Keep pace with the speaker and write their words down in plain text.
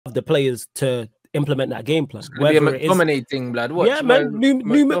the players to implement that game plan. Whether it is McTominay thing, blood. Watch, yeah, man, new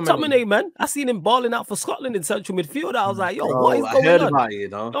McTominay, man. I seen him balling out for Scotland in central midfield. I was like, yo, what is going on? About it, you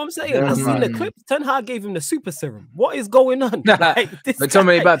know what I'm saying? I seen the clips. Ten Hag gave him the super serum. What is going on? Like,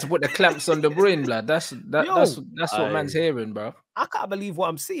 McTominay about to put the clamps on the brain, blood. That's what man's hearing, bro. I can't believe what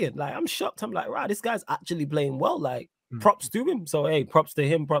I'm seeing. Like, I'm shocked. I'm like, right, this guy's actually playing well. Like, props to him. So, hey, props to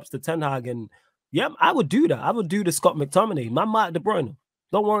him. Props to Ten Hag. And yeah, I would do that. I would do the Scott McTominay. Man, Mark De Bruyne.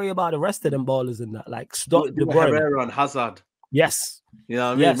 Don't worry about the rest of them ballers and that. Like, stop De Bruyne. Herrera and Hazard. Yes. You know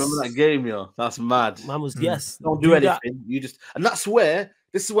what I mean? Yes. Remember that game, yo? That's mad. Man was, yes. Don't do anything. That. You just, and that's where,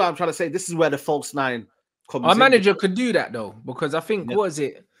 this is where I'm trying to say, this is where the false nine comes Our manager could do that, though, because I think,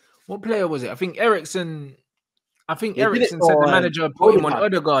 what player was it? I think Ericsson said the manager put him on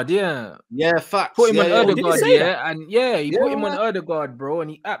Odegaard, Yeah, facts. Put him on Odegaard, and he put him on Odegaard, bro, and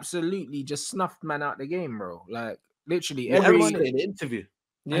he absolutely just snuffed man out the game, bro. Like, literally, everyone in the interview.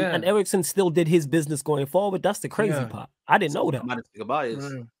 Yeah, and Ericsson still did his business going forward. That's the crazy part. I didn't know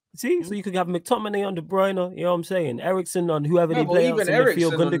that. See, so you could have McTominay on De Bruyne, you know what I'm saying? Ericsson on whoever they play. Even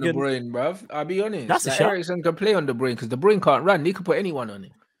Ericsson on De Bruyne, bruv. I'll be honest. That's a shot. Ericsson can play on De Bruyne because De Bruyne can't run. He could put anyone on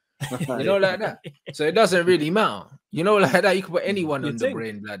it. You know, like that. So it doesn't really matter. You know, like that. You can put anyone on De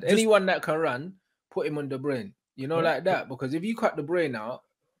Bruyne, blood. Anyone that can run, put him on De Bruyne. You know, like that. Because if you cut De Bruyne out,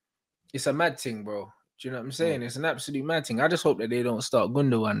 it's a mad thing, bro. Do you know what I'm saying? It's an absolute mad thing. I just hope that they don't start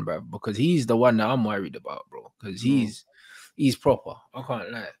Gundogan, bro, because he's the one that I'm worried about, bro. Because he's proper. I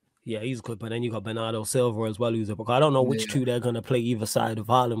can't lie. Yeah, he's good. But then you got Bernardo Silva as well, who's a book. I don't know which two they're gonna play either side of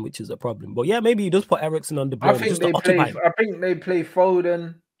Haaland, which is a problem. But yeah, maybe you just put Ericsson on the board. I think they play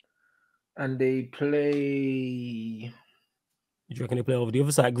Foden, and they play. You reckon they play over the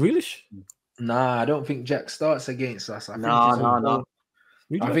other side, Grealish? Nah, I don't think Jack starts against us. No.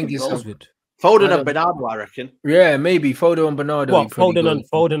 I think it's Foden and Bernardo, I reckon. Yeah, maybe Foden and Bernardo. Well,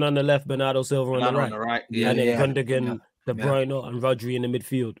 Foden on the left, Bernardo Silva on the right. Yeah, and then Gundogan, De Bruyne, and Rodri in the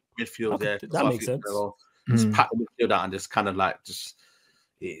midfield. That makes sense. Just pack the midfield out and just kind of like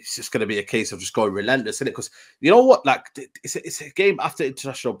it's just going to be a case of just going relentless, isn't it? Because you know what, like it's a game after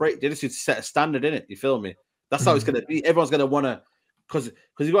international break. They just need to set a standard, in it. You feel me? That's how it's going to be. Everyone's going to want to, because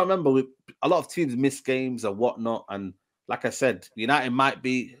you got to remember, a lot of teams miss games and whatnot. And like I said, United might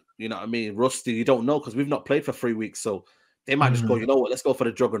be, you know what I mean, rusty. You don't know because we've not played for 3 weeks, so they might just go, you know what, let's go for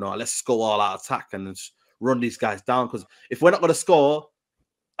the juggernaut. Let's just go all out attack and just run these guys down. Because if we're not going to score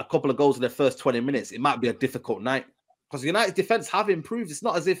a couple of goals in the first 20 minutes, it might be a difficult night. Because United defense have improved. It's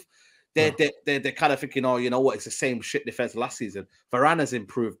not as if they're kind of thinking, oh, you know what, it's the same shit defense last season. Varane has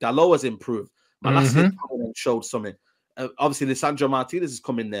improved. Dalot has improved. Malacia showed something. Obviously, Lisandro Martinez has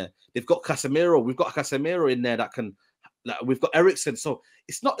come in there. They've got Casemiro. We've got Casemiro in there that can. Like, we've got Ericsson. So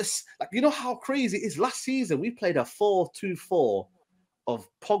it's not this. Like, you know how crazy it is. Last season we played a 4-2-4 of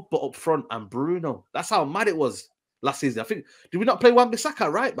Pogba up front and Bruno. That's how mad it was last season. I think, did we not play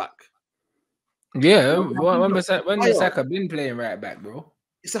Wan-Bissaka right back? Yeah, Wan-Bissaka been playing right back, bro.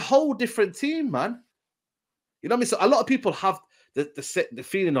 It's a whole different team, man. You know what I mean? So a lot of people have the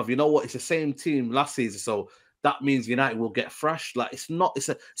feeling of, you know what, it's the same team last season, so that means United will get thrashed. Like, it's not.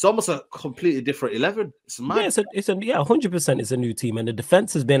 It's almost a completely different 11. It's mad. Yeah, it's 100%. It's a new team, and the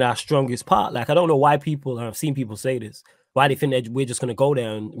defense has been our strongest part. Like, I don't know why people, and I've seen people say this, why they think that we're just gonna go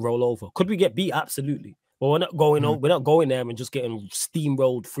there and roll over. Could we get beat? Absolutely. But we're not going over. We're not going there and just getting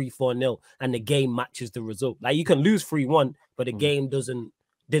steamrolled 3-4-0, and the game matches the result. Like, you can lose 3-1, but the game didn't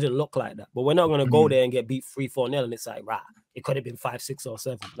look like that. But we're not gonna go there and get beat 3-4-0, and it's like, right, it could have been 5-6 or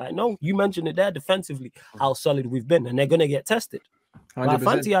 7. Like, no, you mentioned it there defensively, how solid we've been, and they're gonna get tested. I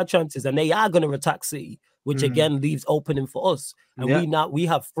fancy our chances, and they are gonna attack City, which again leaves opening for us. And we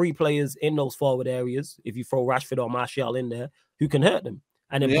have 3 players in those forward areas. If you throw Rashford or Martial in there, who can hurt them.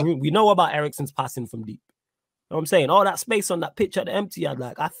 And then we know about Ericsson's passing from deep. You know what I'm saying? All that space on that pitch at the empty,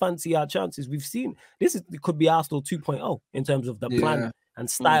 I fancy our chances. We've seen it could be Arsenal 2.0 in terms of the plan and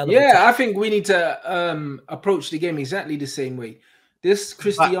style. Yeah, I think we need to approach the game exactly the same way. This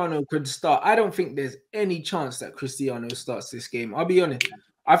Cristiano could start. I don't think there's any chance that Cristiano starts this game. I'll be honest.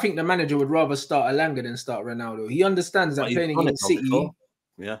 I think the manager would rather start Elanga than start Ronaldo. He understands that playing against City.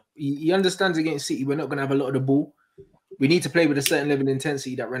 He understands against City, we're not going to have a lot of the ball. We need to play with a certain level of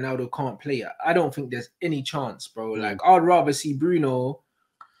intensity that Ronaldo can't play at. I don't think there's any chance, bro. Like, I'd rather see Bruno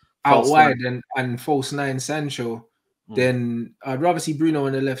out wide and false 9 Sancho. Then I'd rather see Bruno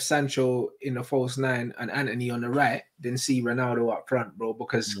on the left, Sancho in the false 9, and Anthony on the right than see Ronaldo up front, bro.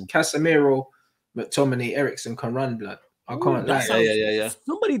 Because Casemiro, McTominay, Ericsson can run, blood. I can't lie. Yeah.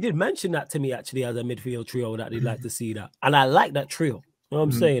 Somebody did mention that to me, actually, as a midfield trio, that they'd like to see that. And I like that trio. You know what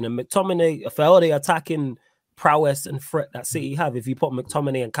I'm saying? And McTominay, for all the attacking prowess and threat that City have, if you put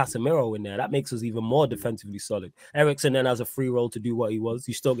McTominay and Casemiro in there, that makes us even more defensively solid. Eriksen then has a free role to do what he was.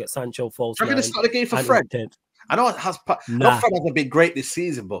 You still get Sancho false. I'm going to start the game for Fred. I know it has. I know Fred hasn't been great this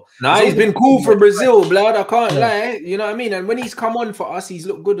season, but he's been cool for Brazil, blood. I can't lie. You know what I mean? And when he's come on for us, he's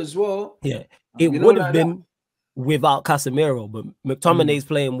looked good as well. Yeah, it would have been without Casemiro, but McTominay's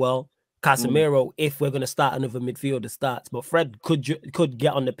playing well. Casemiro, if we're going to start another midfielder, starts. But Fred could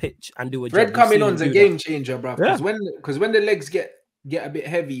get on the pitch and do a job. Fred coming on is a game changer, bro. Because when the legs get a bit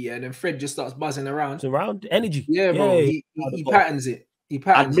heavy, and then Fred just starts buzzing around. It's around energy. Yeah, bro. He patterns it. He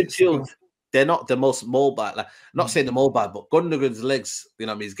patterns it. Midfield, they're not the most mobile. Like, not saying the mobile, but Gundogan's legs, you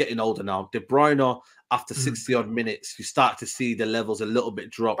know what I mean, he's getting older now. De Bruyne, after 60-odd minutes, you start to see the levels a little bit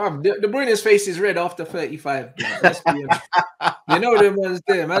drop. De Bruyne's face is red after 35. You know them ones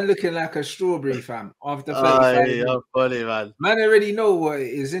there, man, looking like a strawberry, fam, after 35. You're funny, man. Man already know what it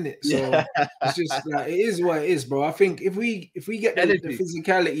is, innit? So it's just like, it is what it is, bro. I think if we get the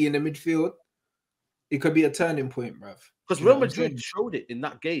physicality in the midfield, it could be a turning point, bruv. Because Real Madrid showed it in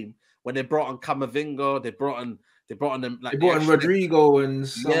that game when they brought on Camavinga, they brought on them, like, they brought on Rodrigo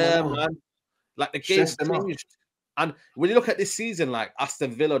and man. Like, the game changed. And when you look at this season, like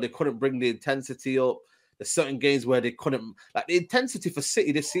Aston Villa, they couldn't bring the intensity up. There's certain games where they couldn't, like the intensity for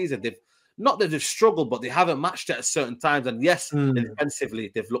City this season, they've struggled, but they haven't matched it at certain times. And yes,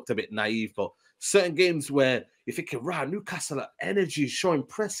 defensively, they've looked a bit naive, but certain games where you're thinking, right, Newcastle, like, energy, showing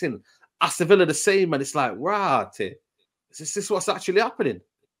pressing, Aston Villa the same, and it's like, right, is this what's actually happening?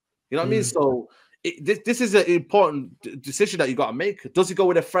 You know what I mean? So this is an important decision that you got to make. Does he go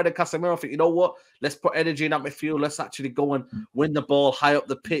with a Fred and Casemiro? I think, you know what? Let's put energy in that midfield. Let's actually go and win the ball high up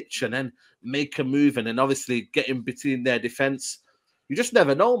the pitch and then make a move and then obviously get in between their defense. You just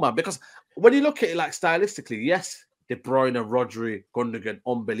never know, man. Because when you look at it like stylistically, yes, De Bruyne, Rodri, Gundogan,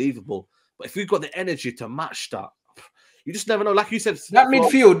 unbelievable. But if we've got the energy to match that, you just never know. Like you said, that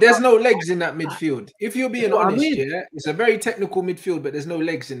midfield, there's no legs in that midfield. If you're being honest, it's a very technical midfield, but there's no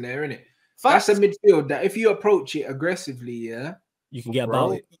legs in there, innit? That's a midfield that if you approach it aggressively, you can get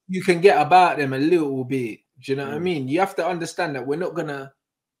about it. You can get about them a little bit. Do you know what I mean? You have to understand that we're not gonna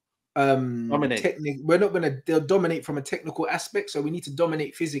dominate. We're not gonna dominate from a technical aspect. So we need to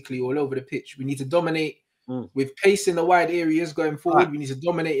dominate physically all over the pitch. We need to dominate with pace in the wide areas going forward. We need to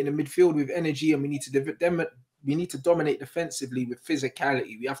dominate in the midfield with energy, and we need to dominate defensively with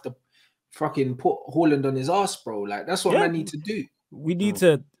physicality. We have to fucking put Haaland on his ass, bro. Like, that's what man need to do. We need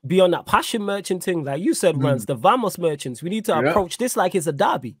to be on that passion merchant thing, like you said, Rants, the Vamos merchants. We need to approach this like it's a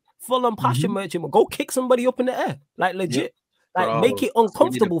derby, full on passion merchant. Go kick somebody up in the air, like legit, like make it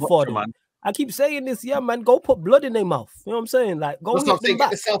uncomfortable for them. Man. I keep saying this, man. Go put blood in their mouth. You know what I'm saying? Like, go get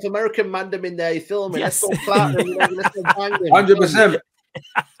the South American man them in there. You feel me? Yes. Let's go flat. 100%.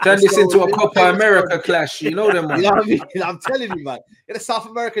 Turn this into a Copa America clash. You know them, man. You know what I mean? I'm telling you, man. Get the South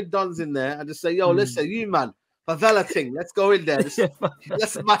American dons in there and just say, yo, listen, you, man. Favela thing, let's go in there.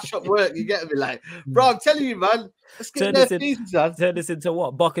 Let's mash up work. You get me? Like, bro, I'm telling you, man. Let's get turn this into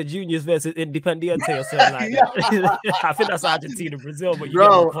what? Boca Juniors versus Independiente or something like that. I think that's Argentina, Brazil, but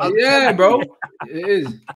bro, yeah, bro, it is.